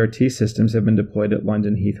 operational PRT systems have been deployed at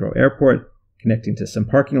London Heathrow Airport, connecting to some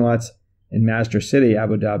parking lots, in Masdar City,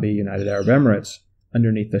 Abu Dhabi, United Arab Emirates,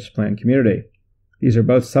 underneath this planned community. These are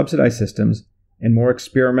both subsidized systems and more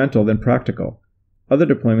experimental than practical. Other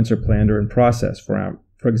deployments are planned or in process, for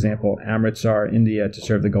example, Amritsar, India, to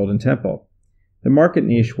serve the Golden Temple. The market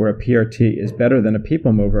niche where a PRT is better than a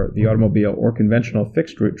people mover, the automobile, or conventional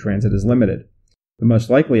fixed-route transit is limited. The most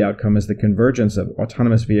likely outcome is the convergence of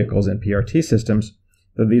autonomous vehicles and PRT systems,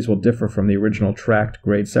 though these will differ from the original tracked,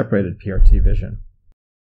 grade-separated PRT vision.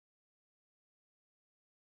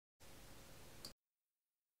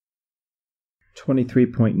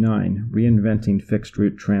 (23.9) Reinventing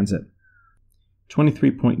Fixed-Route Transit.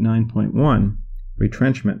 23.9.1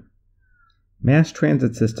 Retrenchment. Mass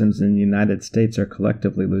transit systems in the United States are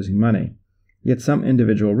collectively losing money, yet some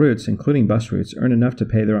individual routes, including bus routes, earn enough to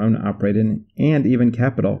pay their own operating and even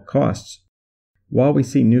capital costs. While we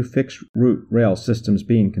see new fixed-route rail systems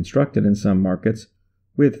being constructed in some markets,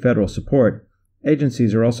 with federal support,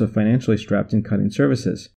 agencies are also financially strapped in cutting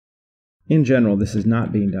services. In general, this is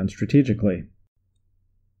not being done strategically.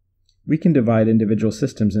 We can divide individual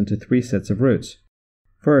systems into three sets of routes.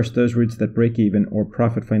 First, those routes that break even or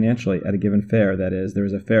profit financially at a given fare, that is, there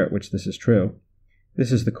is a fare at which this is true.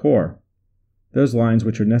 This is the core. Those lines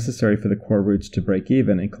which are necessary for the core routes to break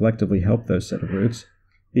even and collectively help those set of routes.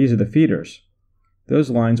 These are the feeders.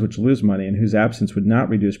 Those lines which lose money and whose absence would not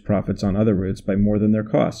reduce profits on other routes by more than their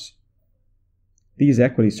costs. These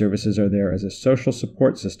equity services are there as a social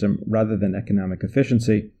support system rather than economic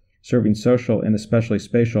efficiency, serving social and especially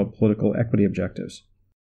spatial political equity objectives.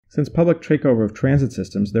 Since public takeover of transit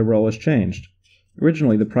systems, their role has changed.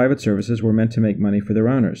 Originally, the private services were meant to make money for their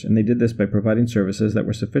owners, and they did this by providing services that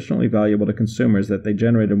were sufficiently valuable to consumers that they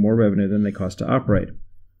generated more revenue than they cost to operate.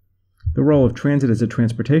 The role of transit as a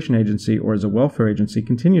transportation agency or as a welfare agency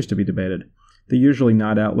continues to be debated, though usually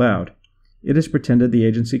not out loud. It is pretended the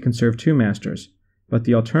agency can serve two masters, but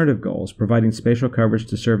the alternative goals, providing spatial coverage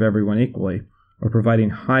to serve everyone equally, or providing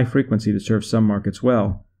high frequency to serve some markets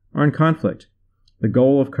well, are in conflict. The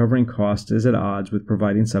goal of covering costs is at odds with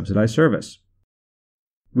providing subsidized service.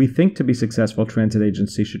 We think to be successful transit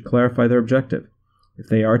agencies should clarify their objective. If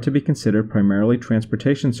they are to be considered primarily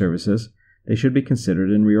transportation services, they should be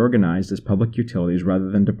considered and reorganized as public utilities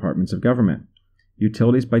rather than departments of government.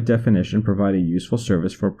 Utilities by definition provide a useful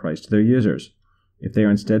service for a price to their users. If they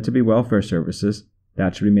are instead to be welfare services,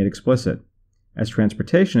 that should be made explicit. As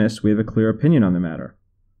transportationists, we have a clear opinion on the matter.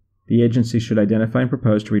 The agency should identify and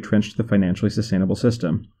propose to retrench the financially sustainable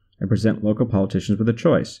system and present local politicians with a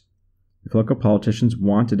choice. If local politicians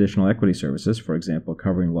want additional equity services, for example,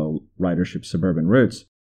 covering low ridership suburban routes,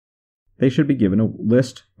 they should be given a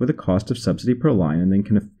list with a cost of subsidy per line and then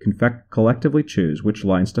can collectively choose which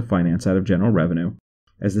lines to finance out of general revenue,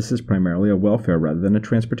 as this is primarily a welfare rather than a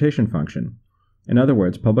transportation function. In other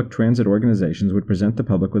words, public transit organizations would present the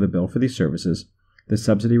public with a bill for these services, the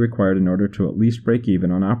subsidy required in order to at least break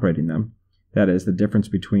even on operating them, that is, the difference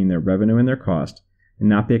between their revenue and their cost, and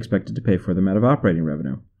not be expected to pay for them out of operating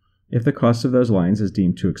revenue. If the cost of those lines is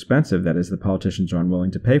deemed too expensive, that is, the politicians are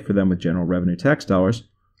unwilling to pay for them with general revenue tax dollars,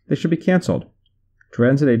 they should be canceled.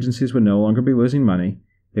 Transit agencies would no longer be losing money,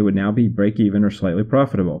 they would now be break-even or slightly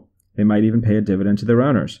profitable. They might even pay a dividend to their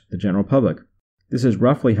owners, the general public. This is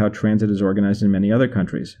roughly how transit is organized in many other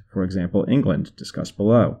countries, for example England, discussed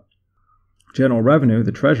below. General revenue,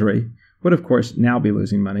 the Treasury, would of course now be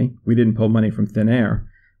losing money. We didn't pull money from thin air,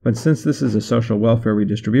 but since this is a social welfare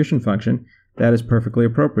redistribution function, that is perfectly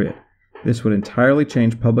appropriate. This would entirely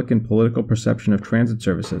change public and political perception of transit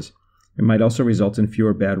services. It might also result in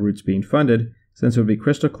fewer bad routes being funded, since it would be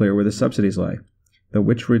crystal clear where the subsidies lay. The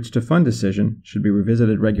which routes to fund decision should be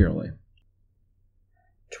revisited regularly.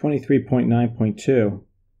 23.9.2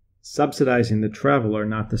 Subsidizing the traveler,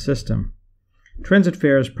 not the system. Transit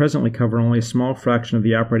fares presently cover only a small fraction of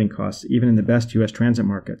the operating costs, even in the best U.S. transit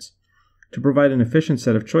markets. To provide an efficient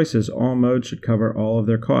set of choices, all modes should cover all of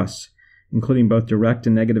their costs, including both direct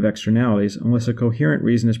and negative externalities, unless a coherent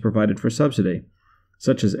reason is provided for subsidy,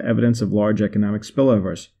 such as evidence of large economic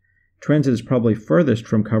spillovers. Transit is probably furthest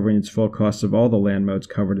from covering its full costs of all the land modes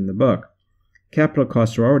covered in the book. Capital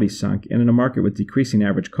costs are already sunk, and in a market with decreasing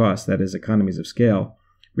average costs, that is, economies of scale,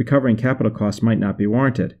 recovering capital costs might not be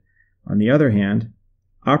warranted. On the other hand,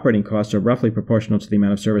 operating costs are roughly proportional to the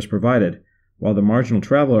amount of service provided. While the marginal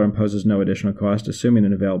traveler imposes no additional cost, assuming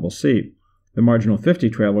an available seat, the marginal 50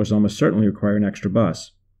 travelers almost certainly require an extra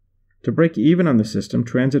bus. To break even on the system,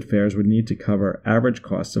 transit fares would need to cover average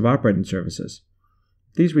costs of operating services.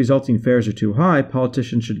 If these resulting fares are too high,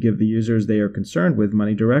 politicians should give the users they are concerned with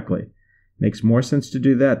money directly. It makes more sense to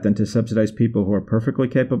do that than to subsidize people who are perfectly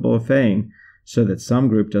capable of paying so that some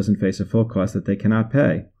group doesn't face a full cost that they cannot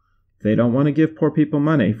pay. If they don't want to give poor people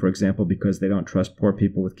money, for example because they don't trust poor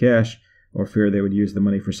people with cash, or fear they would use the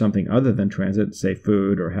money for something other than transit, say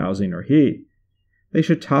food or housing or heat, they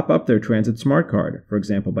should top up their transit smart card, for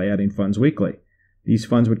example by adding funds weekly. These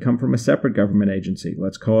funds would come from a separate government agency,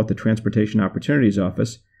 let's call it the Transportation Opportunities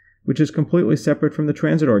Office, which is completely separate from the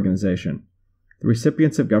transit organization. The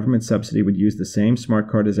recipients of government subsidy would use the same smart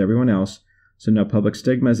card as everyone else, so no public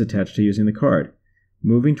stigma is attached to using the card.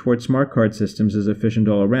 Moving toward smart card systems is efficient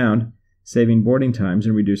all around, saving boarding times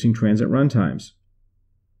and reducing transit run times.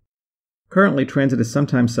 Currently, transit is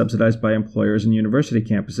sometimes subsidized by employers and university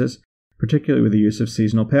campuses, particularly with the use of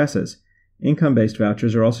seasonal passes. Income-based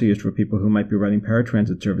vouchers are also used for people who might be riding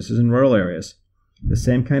paratransit services in rural areas. The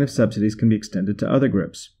same kind of subsidies can be extended to other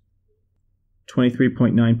groups.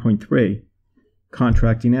 23.9.3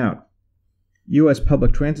 Contracting out. U.S.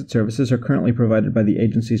 public transit services are currently provided by the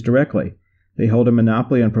agencies directly. They hold a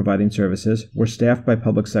monopoly on providing services, were staffed by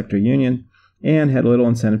public sector union, and had little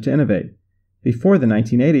incentive to innovate. Before the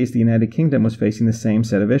 1980s, the United Kingdom was facing the same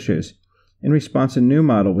set of issues. In response, a new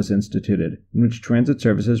model was instituted, in which transit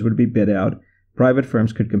services would be bid out, private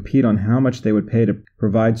firms could compete on how much they would pay to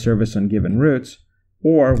provide service on given routes,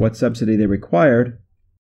 or what subsidy they required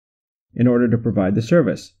in order to provide the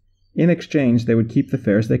service. In exchange, they would keep the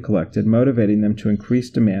fares they collected, motivating them to increase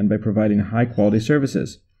demand by providing high-quality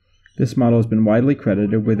services. This model has been widely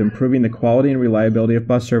credited with improving the quality and reliability of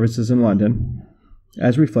bus services in London,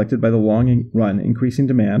 as reflected by the long-run increasing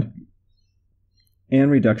demand and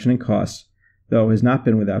reduction in costs, though has not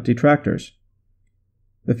been without detractors.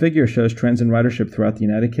 The figure shows trends in ridership throughout the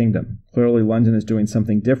United Kingdom. Clearly, London is doing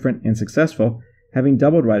something different and successful, having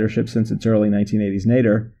doubled ridership since its early 1980s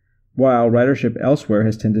nadir, while ridership elsewhere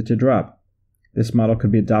has tended to drop. This model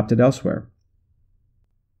could be adopted elsewhere.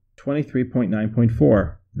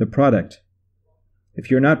 23.9.4 The product. If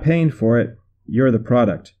you're not paying for it, you're the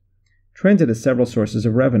product. Transit has several sources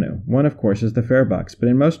of revenue. One, of course, is the fare box, but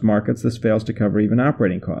in most markets this fails to cover even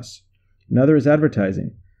operating costs. Another is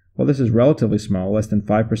advertising. While this is relatively small, less than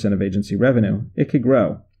 5% of agency revenue, it could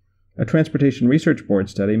grow. A Transportation Research Board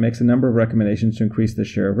study makes a number of recommendations to increase this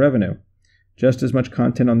share of revenue. Just as much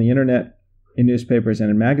content on the internet, in newspapers, and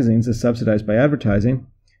in magazines is subsidized by advertising,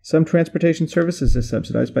 some transportation services is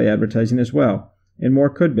subsidized by advertising as well, and more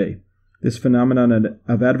could be. This phenomenon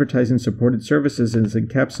of advertising-supported services is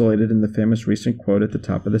encapsulated in the famous recent quote at the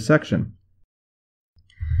top of the section.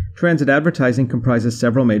 Transit advertising comprises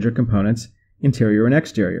several major components, interior and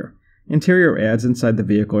exterior. Interior ads inside the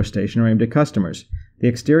vehicle or station are aimed at customers. The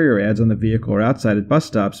exterior ads on the vehicle or outside at bus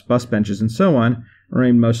stops, bus benches, and so on are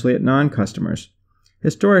aimed mostly at non-customers.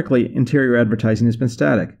 Historically, interior advertising has been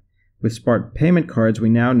static. With smart payment cards, we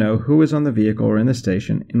now know who is on the vehicle or in the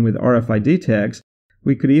station, and with RFID tags,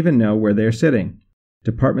 we could even know where they are sitting.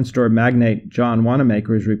 Department store magnate John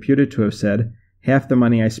Wanamaker is reputed to have said, "Half the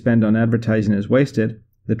money I spend on advertising is wasted.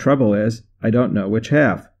 The trouble is, I don't know which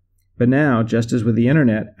half." But now, just as with the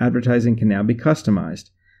internet, advertising can now be customized.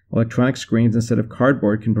 Electronic screens instead of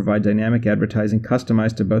cardboard can provide dynamic advertising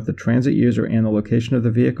customized to both the transit user and the location of the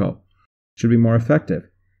vehicle. It should be more effective.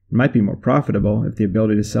 It might be more profitable if the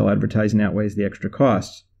ability to sell advertising outweighs the extra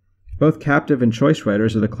costs. Both captive and choice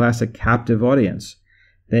writers are the classic captive audience.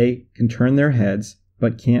 They can turn their heads,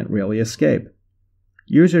 but can't really escape.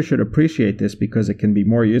 Users should appreciate this because it can be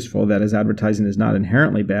more useful that as advertising is not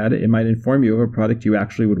inherently bad, it might inform you of a product you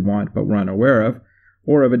actually would want but were unaware of,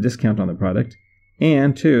 or of a discount on the product.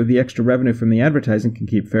 And, 2, the extra revenue from the advertising can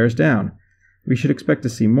keep fares down. We should expect to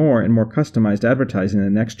see more and more customized advertising in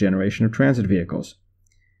the next generation of transit vehicles.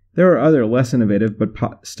 There are other less innovative but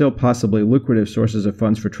still possibly lucrative sources of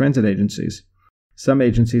funds for transit agencies. Some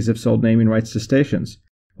agencies have sold naming rights to stations.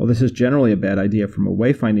 While this is generally a bad idea from a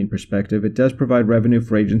wayfinding perspective, it does provide revenue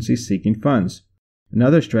for agencies seeking funds.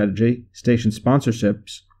 Another strategy, station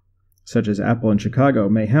sponsorships, such as Apple in Chicago,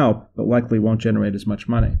 may help, but likely won't generate as much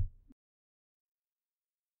money.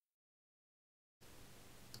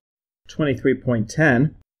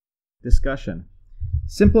 23.10 Discussion.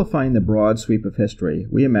 Simplifying the broad sweep of history,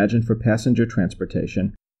 we imagine for passenger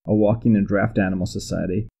transportation, a walking and draft animal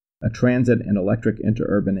society, a transit and electric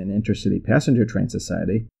interurban and intercity passenger train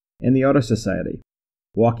society, and the auto society.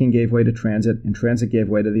 Walking gave way to transit, and transit gave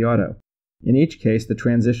way to the auto. In each case, the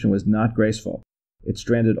transition was not graceful. It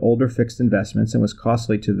stranded older fixed investments and was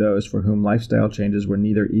costly to those for whom lifestyle changes were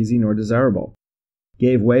neither easy nor desirable.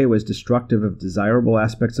 Gave way was destructive of desirable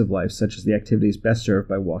aspects of life, such as the activities best served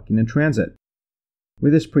by walking and transit.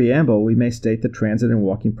 With this preamble, we may state the transit and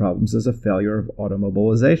walking problems as a failure of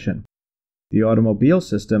automobilization. The automobile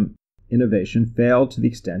system innovation failed to the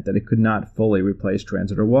extent that it could not fully replace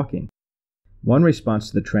transit or walking. One response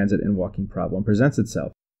to the transit and walking problem presents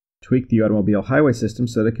itself: tweak the automobile highway system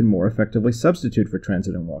so that it can more effectively substitute for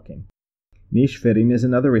transit and walking. Niche fitting is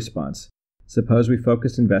another response. Suppose we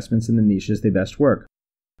focus investments in the niches they best work: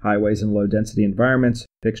 highways and low-density environments,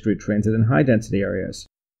 fixed-route transit in high-density areas.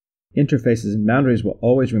 Interfaces and boundaries will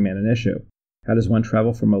always remain an issue. How does one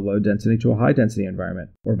travel from a low-density to a high-density environment,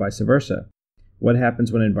 or vice versa? What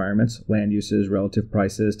happens when environments, land uses, relative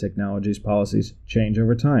prices, technologies, policies change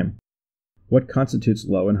over time? What constitutes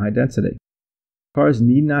low and high density? Cars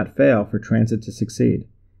need not fail for transit to succeed.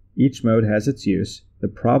 Each mode has its use. The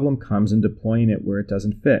problem comes in deploying it where it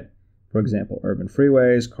doesn't fit. For example, urban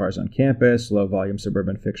freeways, cars on campus, low-volume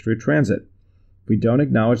suburban fixed-route transit. If we don't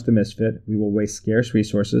acknowledge the misfit, we will waste scarce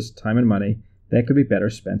resources, time and money that could be better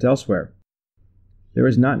spent elsewhere. There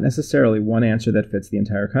is not necessarily one answer that fits the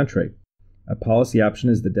entire country. A policy option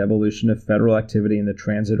is the devolution of federal activity in the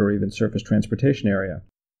transit or even surface transportation area.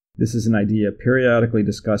 This is an idea periodically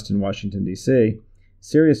discussed in Washington, D.C.,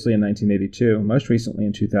 seriously in 1982, most recently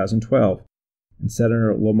in 2012. In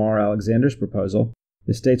Senator Lamar Alexander's proposal,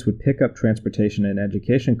 the states would pick up transportation and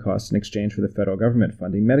education costs in exchange for the federal government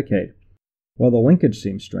funding Medicaid. While the linkage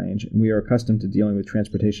seems strange, and we are accustomed to dealing with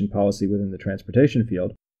transportation policy within the transportation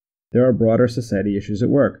field, there are broader society issues at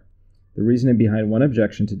work. The reasoning behind one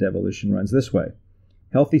objection to devolution runs this way: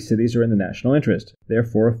 healthy cities are in the national interest,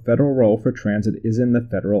 therefore a federal role for transit is in the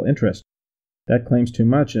federal interest. That claims too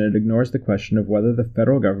much, and it ignores the question of whether the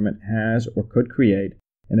federal government has or could create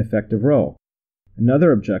an effective role.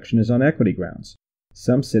 Another objection is on equity grounds.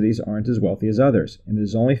 Some cities aren't as wealthy as others, and it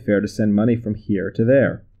is only fair to send money from here to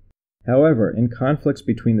there. However, in conflicts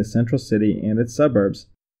between the central city and its suburbs,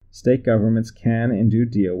 state governments can and do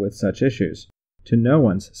deal with such issues, to no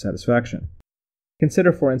one's satisfaction.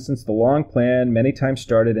 Consider, for instance, the long-planned, many times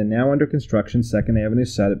started, and now under construction 2nd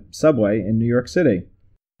Avenue subway in New York City.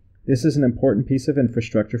 This is an important piece of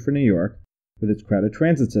infrastructure for New York, with its crowded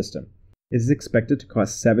transit system. It is expected to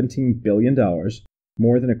cost $17 billion,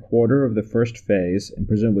 more than a quarter of the first phase, and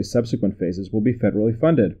presumably subsequent phases will be federally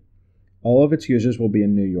funded. All of its users will be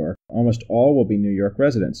in New York. Almost all will be New York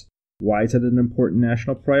residents. Why is it an important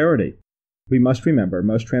national priority? We must remember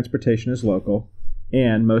most transportation is local,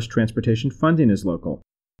 and most transportation funding is local,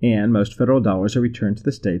 and most federal dollars are returned to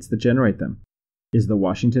the states that generate them. Is the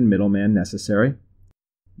Washington middleman necessary?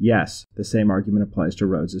 Yes, the same argument applies to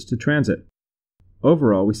roads as to transit.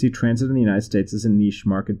 Overall, we see transit in the United States as a niche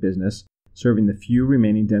market business, serving the few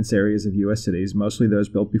remaining dense areas of U.S. cities, mostly those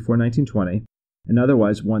built before 1920, and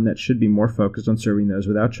otherwise one that should be more focused on serving those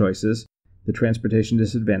without choices, the transportation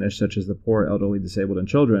disadvantaged such as the poor, elderly, disabled, and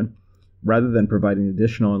children, rather than providing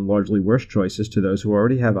additional and largely worse choices to those who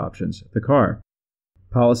already have options, the car.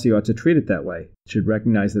 Policy ought to treat it that way. It should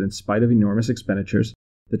recognize that in spite of enormous expenditures,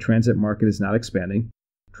 the transit market is not expanding.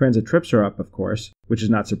 Transit trips are up, of course, which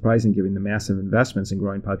is not surprising given the massive investments and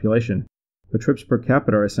growing population, but trips per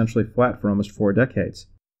capita are essentially flat for almost 4 decades.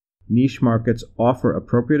 Niche markets offer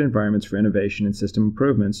appropriate environments for innovation and system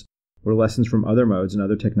improvements, where lessons from other modes and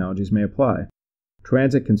other technologies may apply.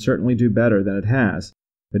 Transit can certainly do better than it has,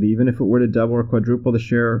 but even if it were to double or quadruple the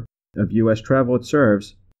share of U.S. travel it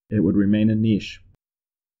serves, it would remain a niche.